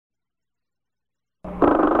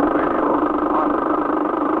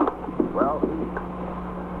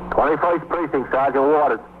21st Precinct, Sergeant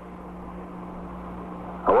Waters.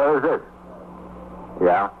 Where is this?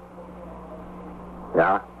 Yeah.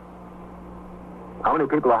 Yeah. How many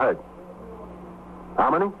people are hurt?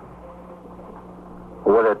 How many?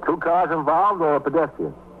 Were there 2 cars involved or a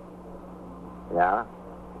pedestrian? Yeah.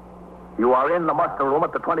 You are in the muster room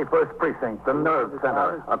at the 21st Precinct, the nerve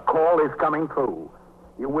center. A call is coming through.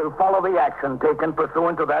 You will follow the action taken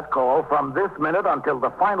pursuant to that call from this minute until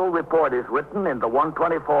the final report is written in the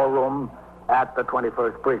 124 room at the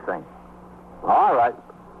 21st Precinct. All right.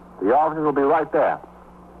 The officers will be right there.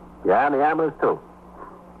 Yeah, and the ambulance, too.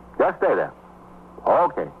 Just stay there.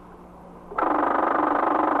 Okay.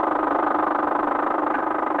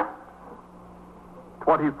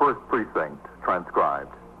 "21st Precinct,"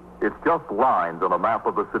 transcribed. It's just lines on a map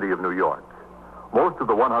of the city of New York. Most of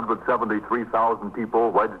the 173,000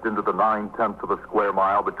 people wedged into the 9/10 of a square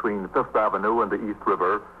mile between 5th Avenue and the East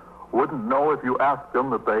River wouldn't know if you asked them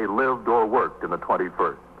that they lived or worked in the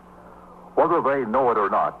 21st. Whether they know it or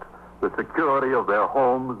not, the security of their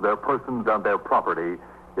homes, their persons, and their property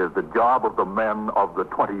is the job of the men of the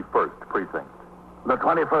 21st Precinct. The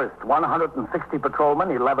 21st, 160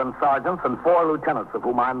 patrolmen, 11 sergeants, and 4 lieutenants, of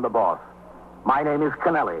whom I'm the boss. My name is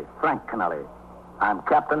Kennelly, Frank Kennelly. I'm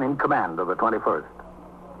captain in command of the 21st.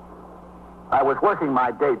 I was working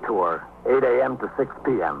my day tour, 8 a.m. to 6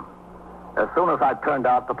 p.m. As soon as I turned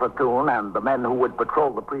out the platoon and the men who would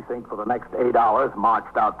patrol the precinct for the next 8 hours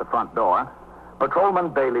marched out the front door, Patrolman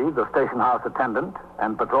Bailey, the station house attendant,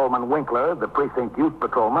 and Patrolman Winkler, the precinct youth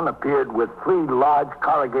patrolman, appeared with 3 large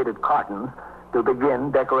corrugated cartons to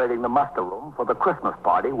begin decorating the muster room for the Christmas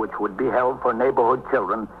party, which would be held for neighborhood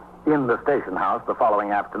children in the station house the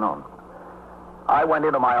following afternoon. I went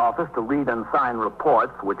into my office to read and sign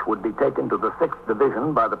reports which would be taken to the 6th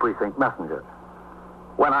Division by the precinct messenger.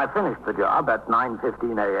 When I finished the job at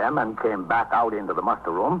 9:15 a.m. and came back out into the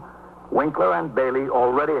muster room, Winkler and Bailey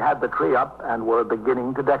already had the tree up and were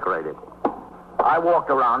beginning to decorate it. I walked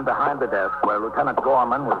around behind the desk where Lieutenant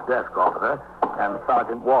Gorman was desk officer and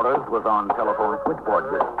Sergeant Waters was on telephone switchboard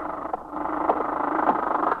duty.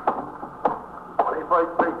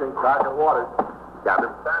 21st Precinct, Sergeant Waters. Captain.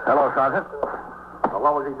 Hello, Sergeant.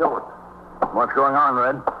 What was he doing? What's going on,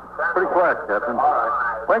 Red? Pretty quiet, Captain. All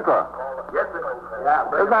right. Winkler. Yes, sir. Yeah,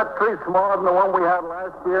 Isn't that tree smaller than the one we had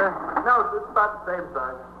last year? No, it's about the same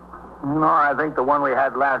size. No, I think the one we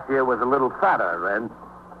had last year was a little fatter, Red.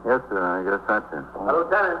 Yes, sir. I guess that's it.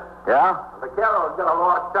 Lieutenant, Yeah? the Vaquero's got a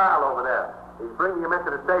lost child over there. He's bringing him into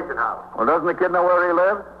the station house. Well, doesn't the kid know where he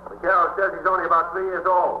lives? Vaquero says he's only about 3 years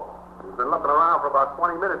old. He's been looking around for about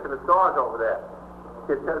 20 minutes in the stores over there.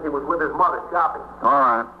 The kid says he was with his mother shopping. All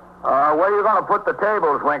right. Where are you going to put the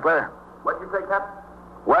tables, Winkler? What'd you say, Captain?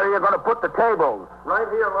 Where are you going to put the tables? Right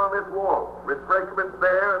here along this wall. Refreshments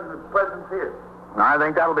there and the presents here. I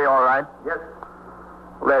think that'll be all right. Yes.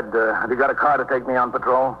 Red, have you got a car to take me on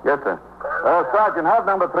patrol? Yes, sir. Sergeant, have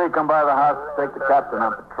number 3 come by the house to take the captain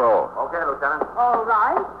on patrol. Okay, Lieutenant. All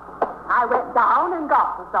right. I went down and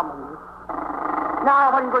got the summons.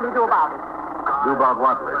 Now, what are you going to do about it? Do about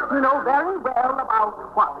what, lady? You know very well about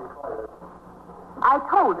what. I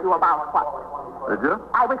told you about what. Did you?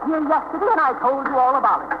 I was here yesterday and I told you all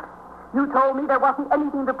about it. You told me there wasn't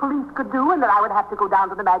anything the police could do and that I would have to go down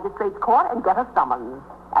to the magistrate's court and get a summons.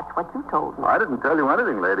 That's what you told me. I didn't tell you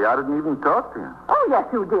anything, lady. I didn't even talk to you. Oh, yes,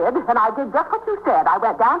 you did. And I did just what you said. I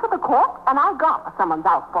went down to the court and I got a summons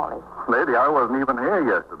out for it. Lady, I wasn't even here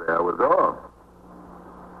yesterday. I was off.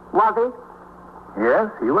 Was he?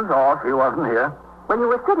 Yes, he was off. He wasn't here. When you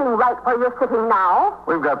were sitting right where you're sitting now?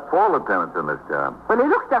 We've got 4 lieutenants in this job. Well, he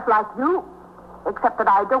looks just like you, except that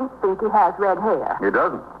I don't think he has red hair. He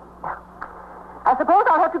doesn't. I suppose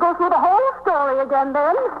I'll have to go through the whole story again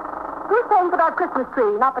then. Who's paying for that Christmas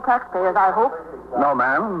tree? Not the taxpayers, I hope. No,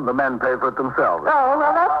 ma'am. The men pay for it themselves. Oh,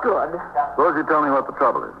 well, that's good. Suppose you tell me what the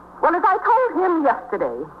trouble is. Well, as I told him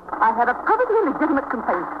yesterday, I had a perfectly legitimate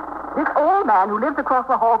complaint. This old man who lives across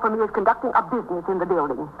the hall from me is conducting a business in the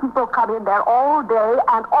building. People come in there all day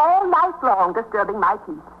and all night long disturbing my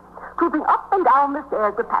peace. Trooping up and down the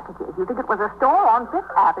stairs with packages. You think it was a store on 5th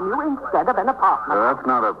Avenue instead of an apartment. That's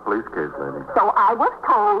not a police case, lady. So I was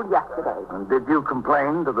told yesterday. And did you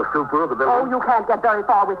complain to the super of the Oh, building? you can't get very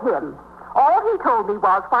far with him. All he told me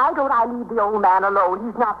was, why don't I leave the old man alone?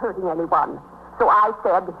 He's not hurting anyone. So I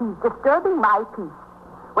said, he's disturbing my peace.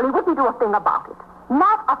 Well, he wouldn't do a thing about it.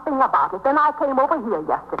 Not a thing about it. Then I came over here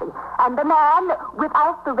yesterday, and the man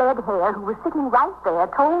without the red hair who was sitting right there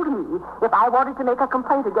told me if I wanted to make a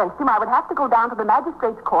complaint against him, I would have to go down to the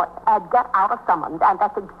magistrate's court and get out a summons, and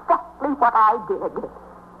that's exactly what I did.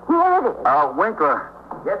 Here it is. Winkler.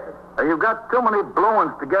 Yes, sir. You've got too many blue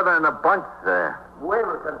ones together in a bunch there. Wait,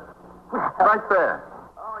 Lieutenant. Right there.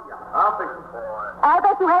 Oh, yeah. I'll fix it. I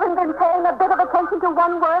bet you haven't been paying a bit of attention to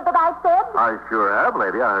one word that I've said. I sure have,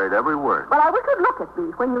 lady. I heard every word. Well, I wish you'd look at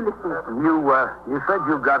me when you listen. You said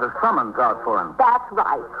you got a summons out for him. That's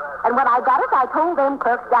right. And when I got it, I told them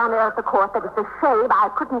clerks down there at the court that it's a shame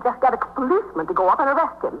I couldn't just get a policeman to go up and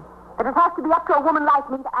arrest him. That it has to be up to a woman like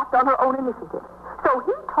me to act on her own initiative. So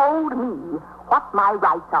he told me what my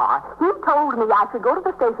rights are. He told me I should go to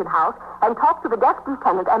the station house and talk to the desk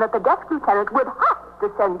lieutenant, and that the desk lieutenant would have to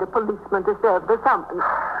send a policeman to serve the summons.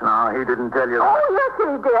 No, he didn't tell you that. Oh, yes,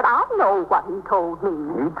 he did. I know what he told me.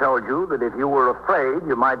 He told you that if you were afraid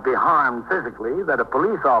you might be harmed physically, that a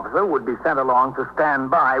police officer would be sent along to stand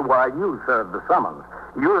by while you served the summons.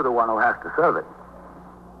 You're the one who has to serve it.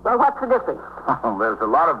 Well, what's the difference? Oh, there's a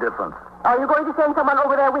lot of difference. Are you going to send someone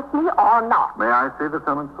over there with me or not? May I see the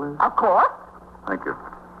summons, please? Of course. Thank you.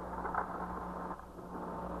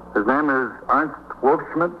 His name is Ernst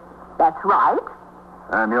Wolfschmidt, That's right.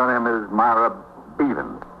 and your name is Myra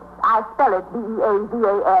Bevan. I spell it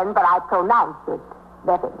B-E-A-V-A-N, but I pronounce it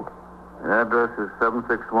Bevin. The address is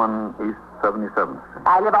 761 East 77th Street.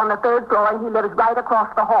 I live on the third floor, and he lives right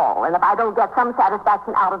across the hall. And if I don't get some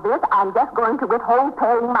satisfaction out of this, I'm just going to withhold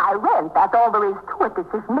paying my rent. That's all there is to it.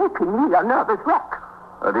 It's just making me a nervous wreck.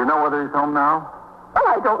 Do you know whether he's home now? Well,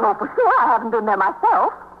 I don't know for sure. I haven't been there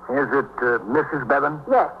myself. Is it Mrs. Bevan?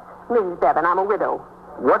 Yes, Mrs. Bevan. I'm a widow.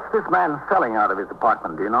 What's this man selling out of his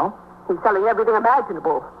apartment, do you know? He's selling everything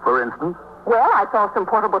imaginable. For instance? Well, I saw some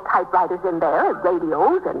portable typewriters in there,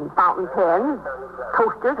 radios and fountain pens,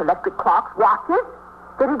 toasters, electric clocks, watches,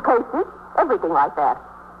 fitted cases, everything like that.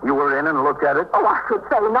 You were in and looked at it? Oh, I should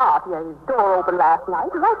say not. He had his door open last night,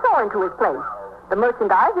 and I saw into his place. The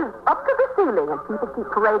merchandise is up to the ceiling, and people keep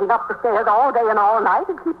parading up the stairs all day and all night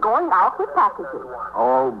and keep going out with packages.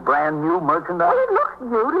 All brand new merchandise? Well, it looks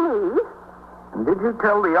new to me. And did you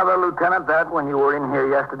tell the other lieutenant that when you were in here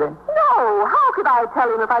yesterday? No, how could I tell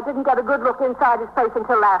him if I didn't get a good look inside his place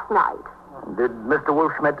until last night? Did Mr.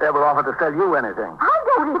 Wolfschmidt ever offer to sell you anything? I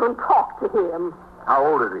don't even talk to him. How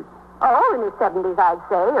old is he? Oh, in his 70s, I'd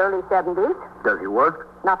say, early 70s. Does he work?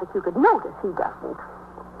 Not that you could notice, he doesn't.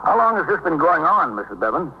 How long has this been going on, Mrs.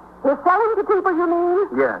 Bevan? He's selling to people, you mean?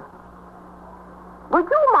 Yes. Would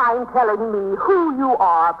you mind telling me who you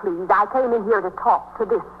are, please? I came in here to talk to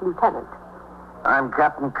this lieutenant. I'm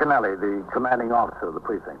Captain Kennelly, the commanding officer of the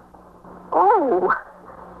precinct. Oh,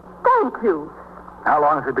 thank you. How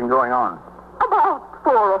long has it been going on? About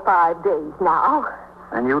 4 or 5 days now.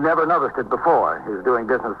 And you never noticed it before. He's doing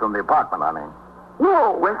business from the apartment, I mean.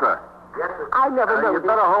 No, Winkler. I never You noticed.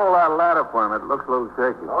 better hold that ladder for him. It looks a little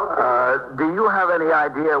shaky. Do you have any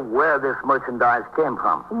idea where this merchandise came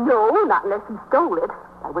from? No, not unless he stole it.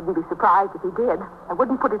 I wouldn't be surprised if he did. I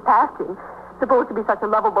wouldn't put it past him. Supposed to be such a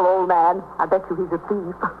lovable old man. I bet you he's a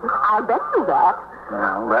thief. I bet you that.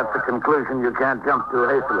 Well, that's a conclusion you can't jump to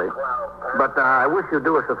hastily. But I wish you'd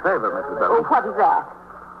do us a favor, Mrs. Oh, Bevan. what is that?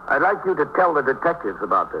 I'd like you to tell the detectives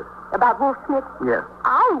about this. About Wolfschmidt? Yes.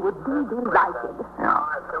 I would be delighted. Yeah.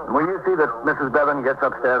 Will you see that Mrs. Bevan gets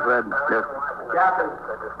upstairs, Red? Yes. Captain,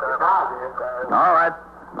 it's out here. All right.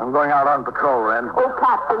 I'm going out on patrol, Red. Oh,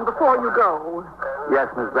 Captain, before you go, Yes,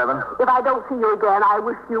 Miss Bevan. if I don't see you again, I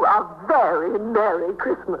wish you a very Merry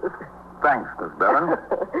Christmas. Thanks, Miss Bevan.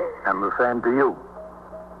 And the same to you.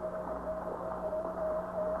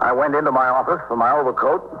 I went into my office for my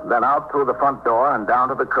overcoat, then out through the front door and down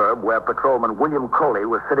to the curb where Patrolman William Coley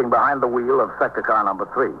was sitting behind the wheel of sector car number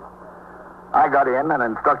 3. I got in and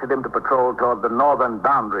instructed him to patrol toward the northern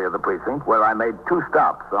boundary of the precinct, where I made 2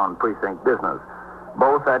 stops on precinct business,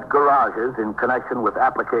 both at garages in connection with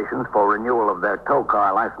applications for renewal of their tow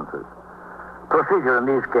car licenses. Procedure in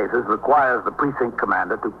these cases requires the precinct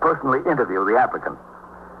commander to personally interview the applicant.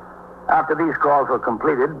 After these calls were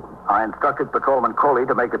completed, I instructed Patrolman Coley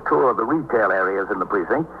to make a tour of the retail areas in the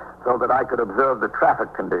precinct so that I could observe the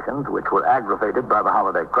traffic conditions, which were aggravated by the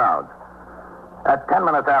holiday crowds. At 10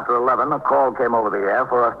 minutes after 11, a call came over the air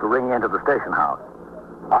for us to ring into the station house.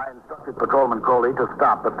 I instructed Patrolman Coley to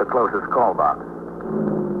stop at the closest call box.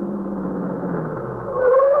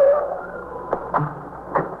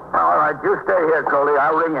 All right, you stay here, Coley.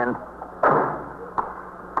 I'll ring in.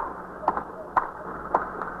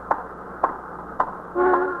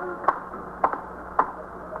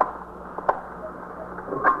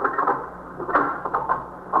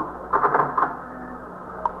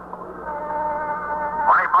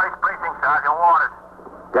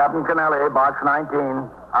 Captain Kennelly, box 19.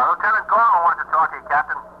 Lieutenant Gorman wanted to talk to you,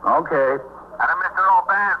 Captain. Okay. And Mr.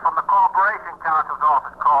 O'Ban from the Corporation Counsel's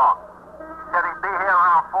office called. Said he'd be here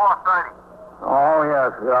around 4:30. Oh,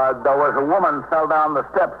 yes. There was a woman fell down the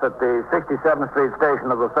steps at the 67th Street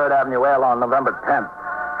station of the 3rd Avenue L on November 10th.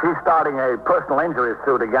 She's starting a personal injury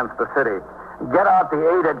suit against the city. Get out the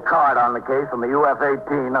aided card on the case from the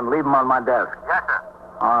UF-18 and leave them on my desk. Yes, sir.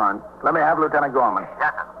 All right. Let me have Lieutenant Gorman.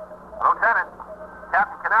 Yes, sir. Lieutenant,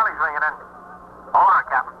 Captain Kennelly's ringing in. Hold on,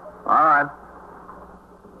 Captain. All right.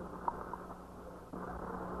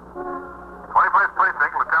 21st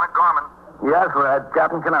Precinct, Lieutenant Gorman. Yes, Red.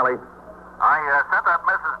 Captain Kennelly. I sent that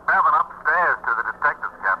Mrs. Bevan upstairs to the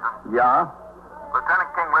detectives, Captain. Yeah? Lieutenant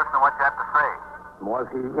King, listen to what you have to say. Was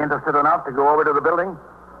he interested enough to go over to the building?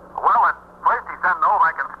 Well, at first he sent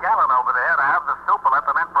Novak and Scanlon over there to have the super let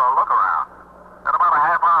them in for a look around. Then about a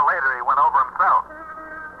half hour later, he went over himself.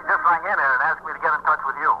 He just rang in here and asked me to get in touch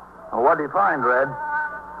with you. Well, what did he find, Red?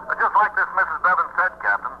 Just like this Mrs. Bevan said,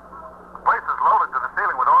 Captain. The place is loaded to the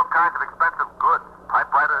ceiling with all kinds of expensive goods.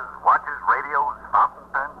 Typewriters, watches, radios, fountain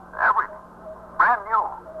pens, everything. Brand new.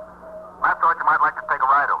 I thought you might like to take a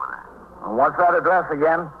ride over there. And what's that address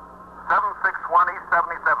again? 761 East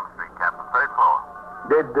 77th Street, Captain, 3rd floor.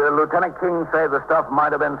 Did Lieutenant King say the stuff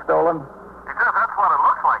might have been stolen? He says that's what it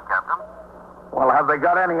looks like, Captain. Well, have they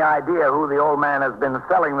got any idea who the old man has been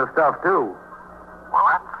selling the stuff to? Well,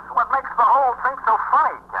 that's what makes the whole thing so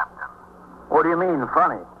funny, Captain. What do you mean,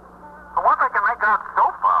 funny? From what they can make out so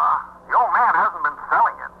far, the old man hasn't been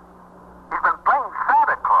selling it. He's been playing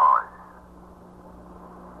Santa Claus.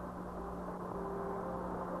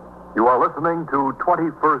 You are listening to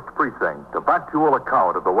 21st Precinct, a factual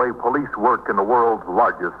account of the way police work in the world's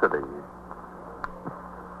largest city.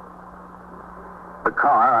 The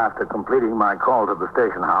car, after completing my call to the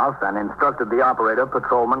station house, and instructed the operator,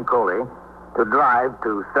 Patrolman Coley, to drive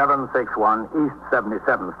to 761 East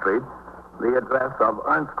 77th Street, the address of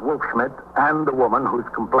Ernst Wolfschmidt and the woman whose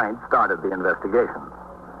complaint started the investigation.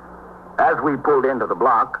 As we pulled into the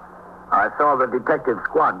block, I saw the detective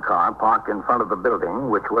squad car parked in front of the building,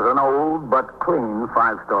 which was an old but clean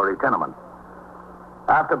 5-story tenement.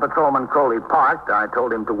 After Patrolman Coley parked, I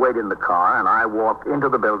told him to wait in the car, and I walked into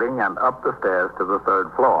the building and up the stairs to the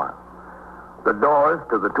 3rd floor. The doors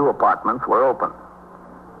to the 2 apartments were open.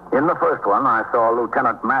 In the first one, I saw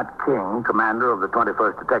Lieutenant Matt King, commander of the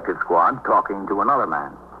 21st Detective Squad, talking to another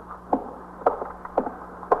man.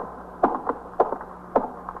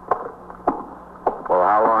 Well,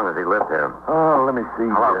 how long has he lived here? Oh, let me see.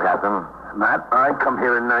 Hello, Captain. Matt, I come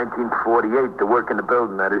here in 1948 to work in the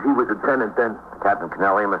building. That is, he was a tenant then. Captain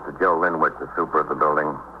Kennelly, Mr. Joe Linwood, the super of the building.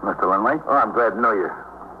 Mr. Linley? Oh, I'm glad to know you.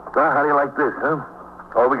 Well, how do you like this, huh?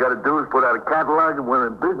 All we got to do is put out a catalog and we're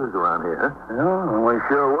in business around here, huh? Yeah, we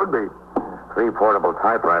sure would be. 3 portable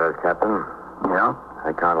typewriters, Captain. Yeah?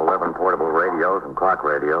 I count 11 portable radios and clock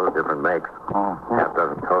radios, different makes. Oh. Half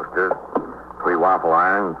dozen toasters, 3 waffle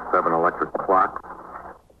irons, 7 electric clocks,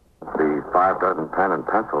 the 5 dozen pen and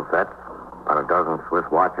pencil sets, about a dozen Swiss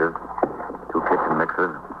watches, 2 kitchen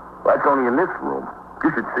mixers. That's only in this room.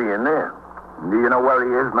 You should see in there. Do you know where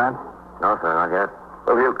he is, Matt? No, sir, not yet.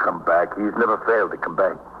 Well, he'll come back. He's never failed to come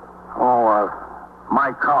back. Oh,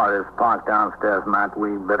 my car is parked downstairs, Matt.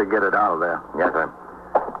 We better get it out of there. Yes, sir.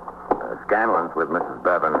 Scanlon's with Mrs.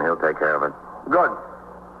 Bevan. He'll take care of it. Good.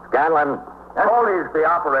 Scanlon. Coley's the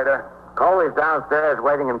operator. Coley's downstairs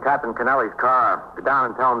waiting in Captain Kennelly's car. Go down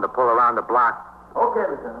and tell him to pull around the block. Okay,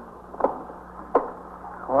 Lieutenant.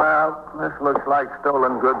 Well, this looks like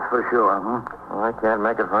stolen goods for sure, huh? Well, I can't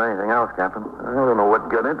make it for anything else, Captain. I don't know what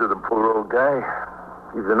got into the poor old guy.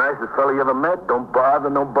 He's the nicest fellow you ever met. Don't bother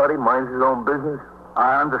nobody. Minds his own business.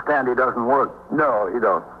 I understand he doesn't work. No, he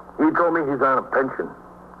don't. He told me he's on a pension.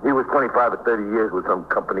 He was 25 or 30 years with some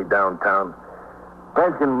company downtown.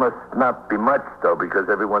 Pension must not be much, though, because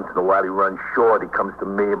every once in a while he runs short. He comes to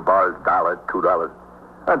me and borrows $1, $2,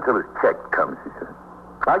 until his check comes, he says.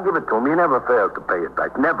 I'll give it to him. He never fails to pay it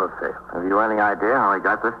back. Never fails. Have you any idea how he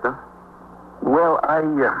got this stuff? Well, I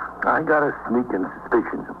got a sneaking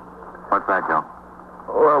suspicion. What's that, Joe?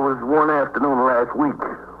 Oh, it was one afternoon last week.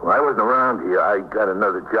 Well, I wasn't around here. I got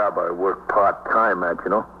another job I work part-time at, you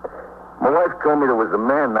know. My wife told me there was a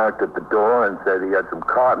man knocked at the door and said he had some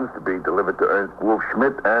cartons to be delivered to Ernst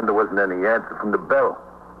Wolfschmidt, and there wasn't any answer from the bell.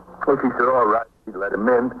 Well, she said, all right, she'd let him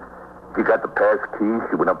in. She got the pass key.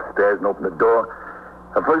 She went upstairs and opened the door.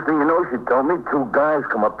 The first thing you know, she told me, 2 guys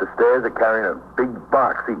come up the stairs. They're carrying a big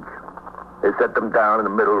box each. They set them down in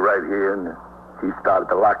the middle right here, and she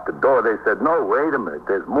started to lock the door. They said, no, wait a minute,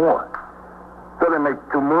 there's more. So they make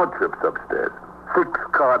 2 more trips upstairs. 6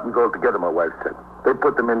 cartons altogether, my wife said. They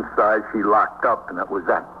put them inside. She locked up, and that was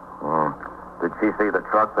that. Did she see the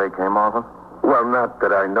truck they came off of? Well, not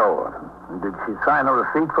that I know of. Did she sign a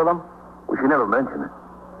receipt for them? Well, she never mentioned it.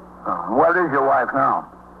 Where is your wife now?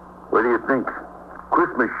 What do you think?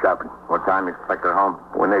 Christmas shopping. What time you expect her home?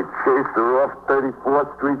 When they chase her off 34th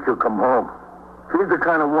Street, she'll come home. She's the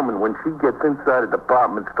kind of woman, when she gets inside a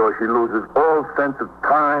department store, she loses all sense of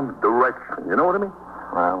time, direction. You know what I mean?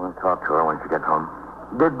 Well, we'll talk to her when she gets home.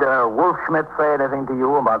 Did Wolf Schmidt say anything to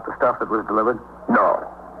you about the stuff that was delivered? No.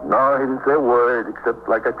 No, he didn't say a word, except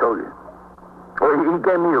like I told you. Well, he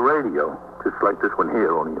gave me a radio, just like this one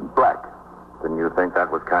here, only in black. Didn't you think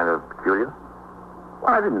that was kind of peculiar?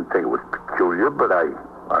 Well, I didn't think it was peculiar, but I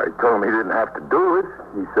told him he didn't have to do it.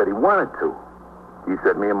 He said he wanted to. He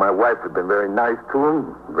said me and my wife had been very nice to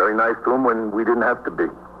him when we didn't have to be.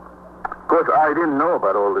 Of course, I didn't know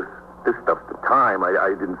about all this stuff at the time.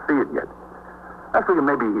 I didn't see it yet. I figured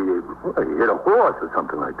maybe he hit a horse or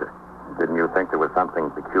something like that. Didn't you think there was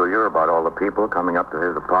something peculiar about all the people coming up to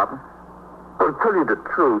his apartment? Well, to tell you the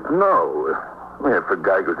truth, no. I mean, if a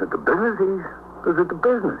guy goes into business, he goes into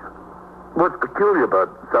business. What's peculiar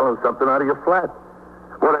about selling something out of your flat?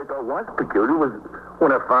 What I thought was peculiar was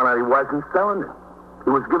when I found out he wasn't selling it. He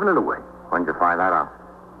was giving it away. When did you find that out?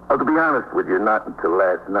 Oh, to be honest with you, not until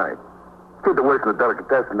last night. The kid that works in the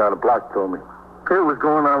delicatessen down the block told me. It was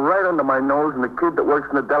going on right under my nose, and the kid that works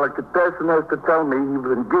in the delicatessen has to tell me he's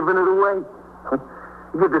been giving it away.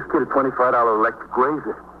 You give this kid a $25 electric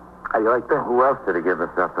razor. How you like that? Who else did he give the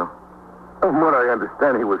stuff to? From what I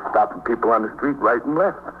understand, he was stopping people on the street right and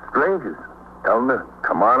left. Strangers. Telling them to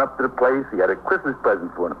come on up to the place. He had a Christmas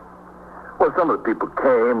present for them. Well, some of the people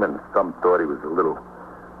came, and some thought he was a little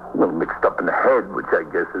mixed up in the head, which I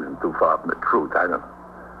guess isn't too far from the truth. I don't know.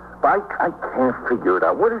 But I can't figure it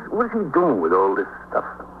out. What is he doing with all this stuff?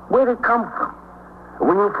 Where'd it come from?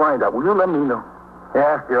 When you find out, will you let me know?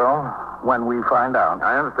 Yes, Joe. When we find out.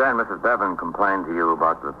 I understand Mrs. Bevan complained to you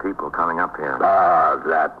about the people coming up here. Ah,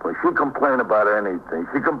 that. Well, she complained about anything.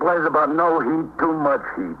 She complains about no heat, too much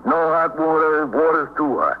heat. No hot water, water's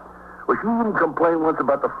too hot. Well, she even complained once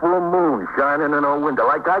about the full moon shining in her window,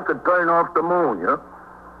 like I could turn off the moon, you know?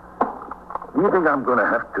 Do you think I'm going to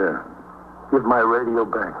have to give my radio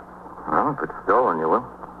back? Well, if it's stolen, you will.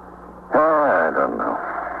 I don't know.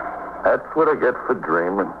 That's what I get for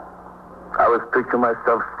dreaming. I was picturing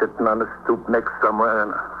myself sitting on the stoop next summer on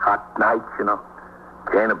a hot night, you know.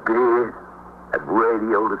 Can of beer, at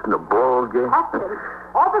radio, listen to ball game.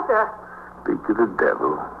 Officer. Speak to the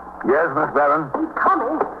devil. Yes, Miss Bevan? He's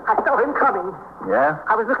coming. I saw him coming. Yeah?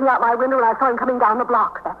 I was looking out my window and I saw him coming down the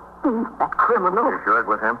block. That thief, that criminal. You sure it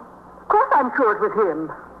was him? Of course I'm sure it was him.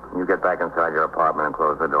 You get back inside your apartment and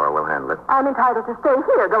close the door. We'll handle it. I'm entitled to stay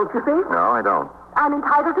here, don't you think? No, I don't. I'm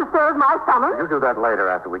entitled to serve my summons. You do that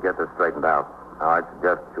later after we get this straightened out. Now, I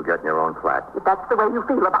suggest you get in your own flat. If that's the way you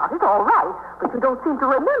feel about it, all right. But you don't seem to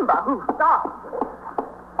remember who started.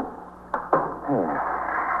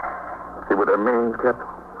 See what that means, Captain?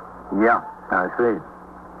 Yeah, I see.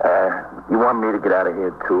 You want me to get out of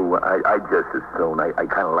here, too? I just as soon. I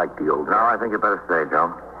kind of like the old No, I think you better stay,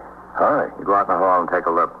 Joe. All right. You go out in the hall and take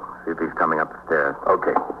a look. See if he's coming up the stairs.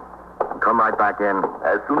 Okay. Come right back in.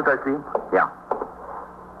 As soon as I see him? Yeah.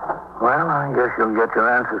 Well, I guess you'll get your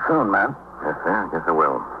answer soon, man. Yes, sir. I guess I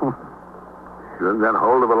will. Sure got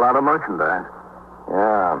hold of a lot of merchandise.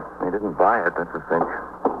 Yeah, he didn't buy it. That's a cinch.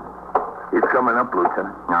 He's coming up,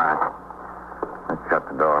 Lieutenant. All right. Let's shut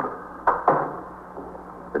the door.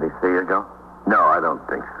 Did he see you, Joe? No, I don't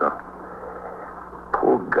think so.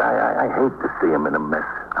 Poor guy, I hate to see him in a mess.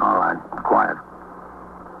 All right. Quiet.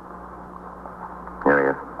 Here he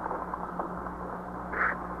is.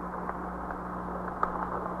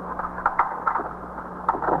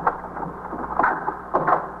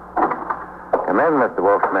 Come in, Mr.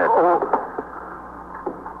 Wolfsmith. Oh.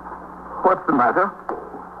 What's the matter?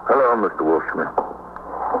 Hello, Mr. Wolfsmith.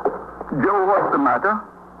 Joe, what's the matter?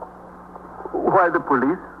 Why the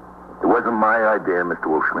police? It wasn't my idea, Mr.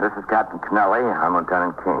 Wolfsmith. This is Captain Kennelly. I'm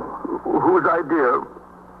Lieutenant King. Whose idea?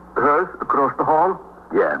 Hers, across the hall?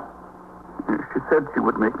 Yeah. She said she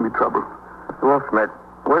would make me trouble. Mr. Wolfsmith,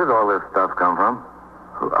 where did all this stuff come from?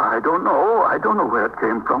 I don't know. I don't know where it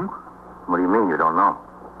came from. What do you mean you don't know?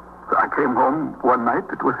 I came home one night.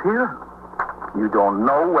 It was here. You don't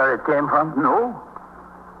know where it came from? No.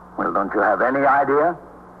 Well, don't you have any idea?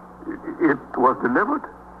 It was delivered.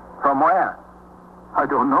 From where? I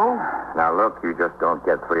don't know. Now, look, you just don't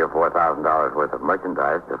get $3,000 or $4,000 worth of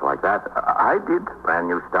merchandise just like that. I did. Brand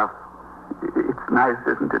new stuff. It's nice,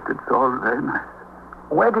 isn't it? It's all very nice.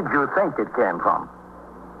 Where did you think it came from?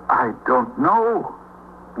 I don't know.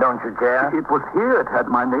 Don't you care? It was here. It had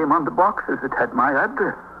my name on the boxes. It had my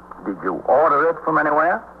address. Did you order it from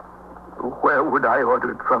anywhere? Where would I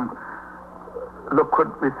order it from? Look,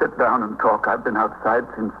 could we sit down and talk? I've been outside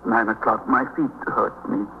since 9 o'clock. My feet hurt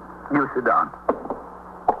me. You sit down.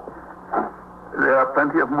 There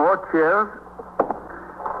plenty of more chairs.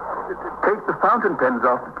 Take the fountain pens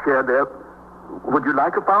off the chair there. Would you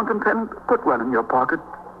like a fountain pen? Put one in your pocket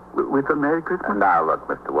with a Merry Christmas. Now, look,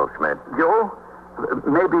 Mr. Wolfschmidt. Joe,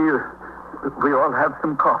 maybe we all have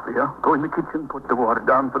some coffee, huh? Go in the kitchen, put the water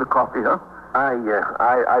down for the coffee, huh?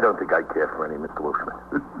 I don't think I care for any, Mr.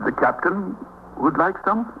 Wolfschmidt. The captain would like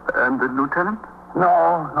some? And the lieutenant?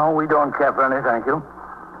 No, we don't care for any, thank you.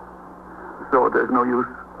 So there's no use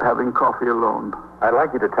having coffee alone. I'd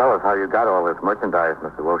like you to tell us how you got all this merchandise,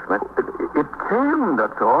 Mr. Wolfschmidt. It came,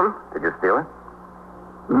 that's all. Did you steal it?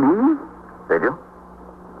 Me? Did you?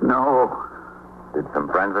 No. Did some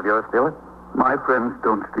friends of yours steal it? My friends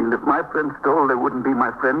don't steal. If my friends stole, they wouldn't be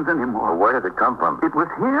my friends anymore. Well, where did it come from? It was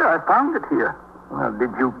here. I found it here. Well,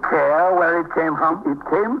 did you care where it came from? It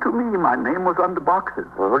came to me. My name was on the boxes.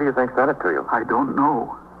 Well, who do you think sent it to you? I don't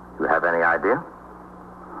know. You have any idea?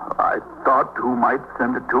 I thought who might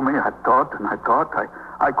send it to me. I thought.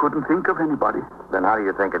 I couldn't think of anybody. Then how do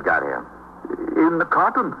you think it got here? In the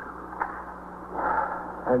cartons.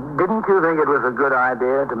 Didn't you think it was a good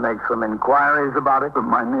idea to make some inquiries about it?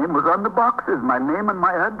 My name was on the boxes. My name and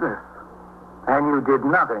my address. And you did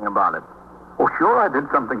nothing about it? Oh, sure, I did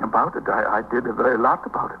something about it. I did a very lot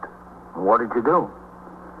about it. What did you do?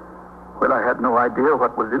 Well, I had no idea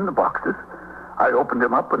what was in the boxes. I opened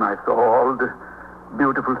them up and I saw all the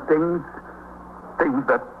beautiful things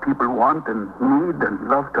that people want and need and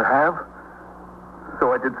love to have.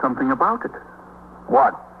 So I did something about it.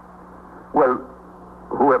 What? Well,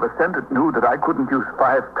 whoever sent it knew that I couldn't use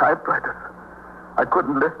 5 typewriters. I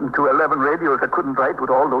couldn't listen to 11 radios. I couldn't write with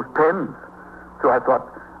all those pens. So I thought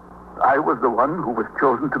I was the one who was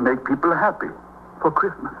chosen to make people happy for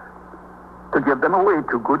Christmas. To give them away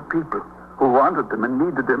to good people who wanted them and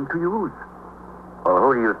needed them to use. Well,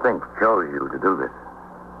 who do you think chose you to do this?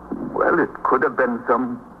 Well, it could have been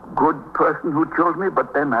some good person who chose me,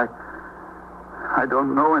 but then I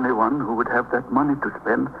don't know anyone who would have that money to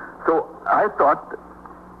spend. So I thought...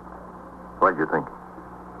 What did you think?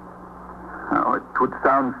 Oh, it would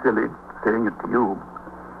sound silly saying it to you,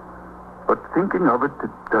 but thinking of it, it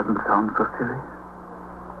doesn't sound so silly.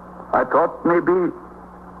 I thought maybe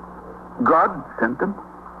God sent them.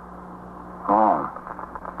 Oh.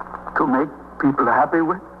 To make people happy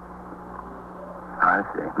with. I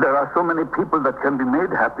see. There are so many people that can be made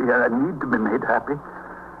happy and need to be made happy.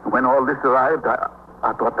 When all this arrived,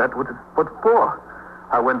 I thought that was what for.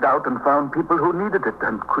 I went out and found people who needed it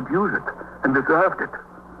and could use it and deserved it.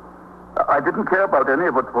 I didn't care about any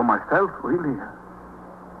of it for myself, really.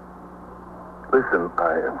 Listen,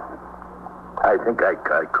 I think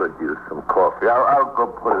I could use some coffee. I'll go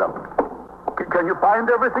put it up. Can you find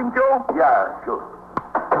everything, Joe? Yeah, sure.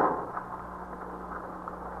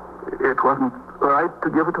 It wasn't right to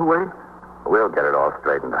give it away? We'll get it all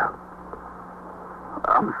straightened out.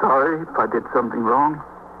 I'm sorry if I did something wrong.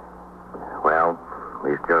 Well, at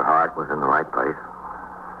least your heart was in the right place.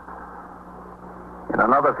 In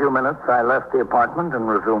another few minutes, I left the apartment and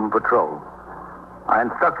resumed patrol. I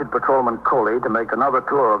instructed Patrolman Coley to make another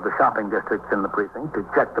tour of the shopping districts in the precinct to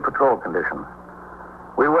check the patrol conditions.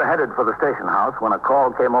 We were headed for the station house when a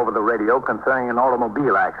call came over the radio concerning an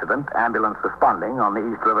automobile accident, ambulance responding on the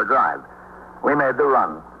East River Drive. We made the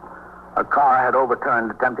run. A car had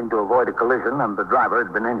overturned attempting to avoid a collision, and the driver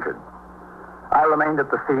had been injured. I remained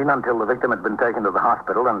at the scene until the victim had been taken to the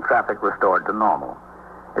hospital and traffic restored to normal.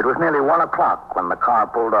 It was nearly 1 o'clock when the car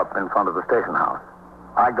pulled up in front of the station house.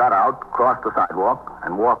 I got out, crossed the sidewalk,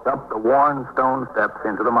 and walked up the worn stone steps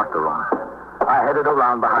into the muster room. I headed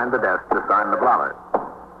around behind the desk to sign the blotter.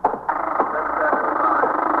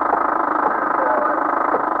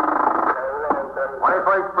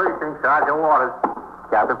 Precinct, Sergeant Waters.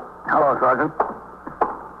 Captain. Hello, Sergeant.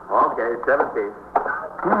 Okay, 17.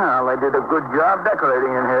 Well, they did a good job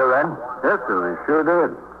decorating in here, then. Yes, sir, they sure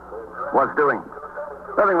did. What's doing?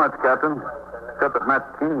 Nothing much, Captain. Except that Matt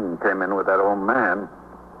King came in with that old man.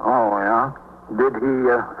 Oh, yeah? Did he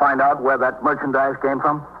find out where that merchandise came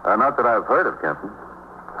from? Not that I've heard of, Captain.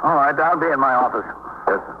 All right, I'll be in my office.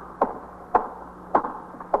 Yes, sir.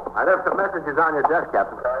 I left some messages on your desk,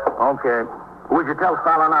 Captain. Okay. Would you tell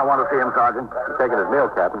Fallon I want to see him, Sergeant? He's taking his meal,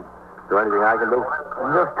 Captain. Is there anything I can do?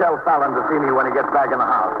 Just tell Fallon to see me when he gets back in the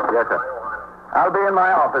house. Yes, sir. I'll be in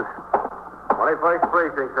my office. 21st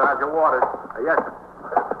Precinct, Sergeant Waters. Yes, sir.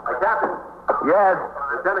 Hey, Captain. Yes.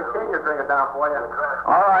 Lieutenant King is ringing down for you.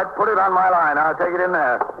 All right, put it on my line. I'll take it in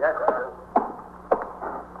there. Yes, sir.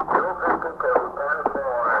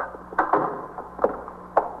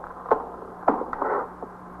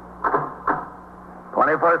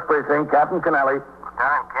 21st Precinct, Captain Kennelly.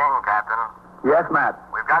 Lieutenant King, Captain. Yes, Matt.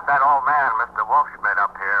 We've got that old man, Mr. Wolfschmidt,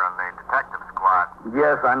 up here in the detective squad.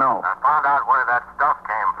 Yes, I know. I found out where that stuff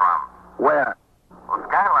came from. Where? Well,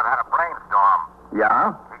 Scanlon had a brainstorm.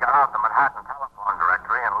 Yeah? He got out the Manhattan telephone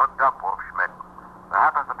directory and looked up Wolfschmidt. There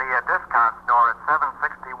happens to be a discount store at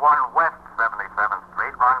 761 West 77th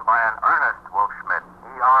Street run by an Ernest Wolfschmidt,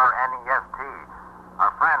 E-R-N-E-S-T.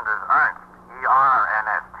 Our friend is Ernst,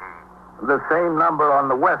 E-R-N-S-T. The same number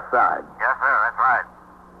on the west side. Yes, sir, that's right.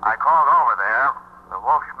 I called over there. The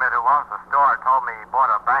Wolfschmidt who owns the store told me he bought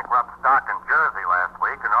a bankrupt stock in Jersey last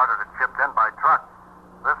week and ordered it shipped in by truck.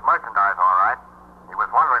 This merchandise, all right. He was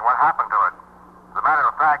wondering what happened to it. As a matter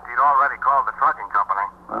of fact, he'd already called the trucking company.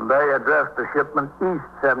 And they addressed the shipment east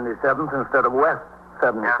 77th instead of west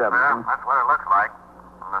 77th. Yes, sir. That's what it looks like.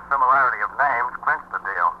 And the similarity of names clinched the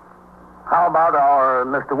deal. How about our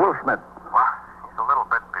Mr. Wolfschmidt? Well, he's a little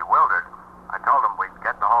bit bewildered. I told him we'd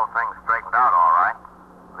get the whole thing straightened out all right.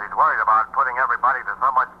 He's worried about putting everybody to so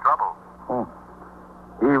much trouble.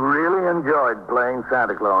 He really enjoyed playing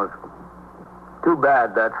Santa Claus. Too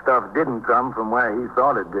bad that stuff didn't come from where he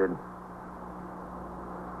thought it did.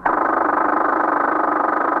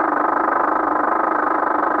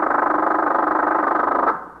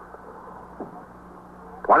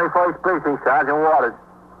 '21st Precinct, Sergeant Waters.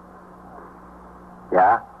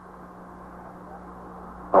 Yeah?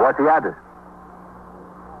 Well, what's the address?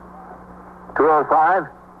 205?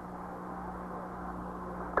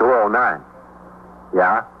 209.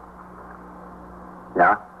 Yeah?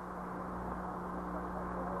 Yeah?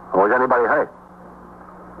 Was anybody hurt?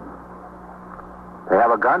 They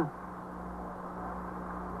have a gun?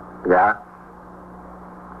 Yeah?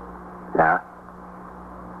 Yeah?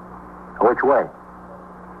 Which way?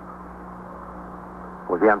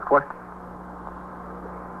 Was he on foot?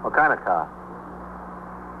 What kind of car?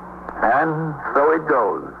 And so it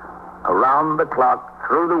goes. Around the clock,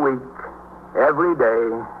 through the week, every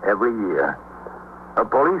day, every year. A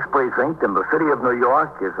police precinct in the city of New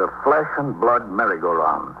York is a flesh and blood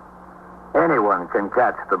merry-go-round. Anyone can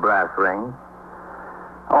catch the brass ring,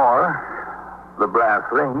 or the brass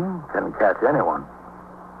ring can catch anyone.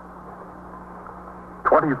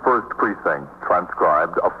 21st Precinct,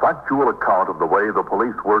 transcribed, a factual account of the way the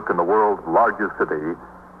police work in the world's largest city,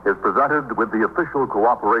 is presented with the official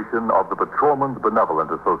cooperation of the Patrolmen's Benevolent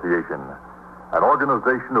Association, an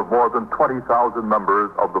organization of more than 20,000 members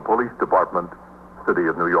of the Police Department, City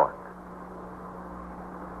of New York.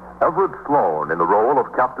 Everett Sloan in the role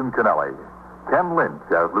of Captain Kennelly, Ken Lynch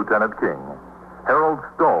as Lieutenant King, Harold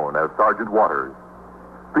Stone as Sergeant Waters.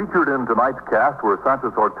 Featured in tonight's cast were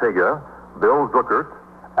Santos Ortega, Bill Zuckert,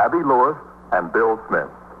 Abby Lewis, and Bill Smith.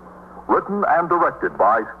 Written and directed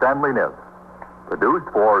by Stanley Niss.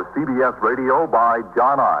 Produced for CBS Radio by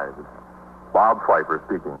John Ives. Bob Pfeiffer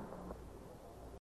speaking.